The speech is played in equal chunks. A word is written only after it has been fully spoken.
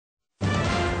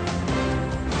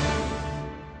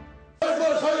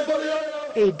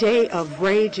A day of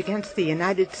rage against the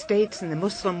United States and the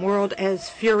Muslim world as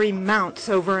fury mounts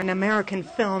over an American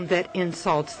film that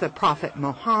insults the Prophet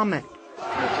Muhammad.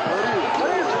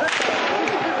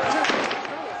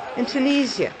 In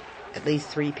Tunisia, at least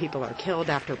 3 people are killed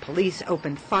after police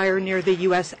opened fire near the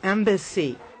U.S.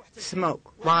 Embassy.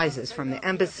 Smoke rises from the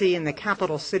embassy in the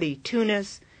capital city,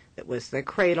 Tunis, that was the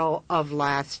cradle of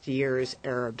last year's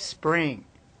Arab Spring.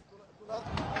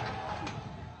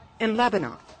 In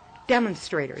Lebanon,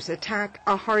 demonstrators attack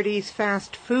a Hardee's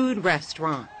fast food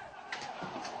restaurant.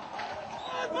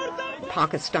 In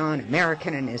Pakistan,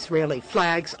 American and Israeli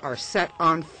flags are set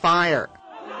on fire.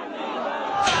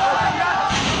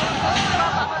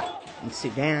 In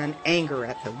Sudan, anger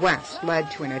at the West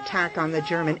led to an attack on the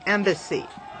German embassy,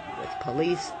 with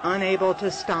police unable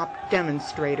to stop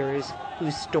demonstrators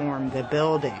who stormed the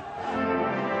building.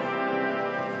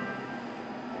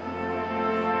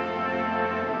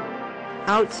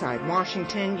 Outside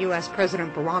Washington, U.S.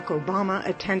 President Barack Obama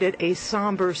attended a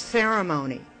somber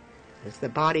ceremony as the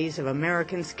bodies of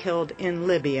Americans killed in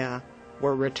Libya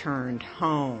were returned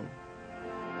home.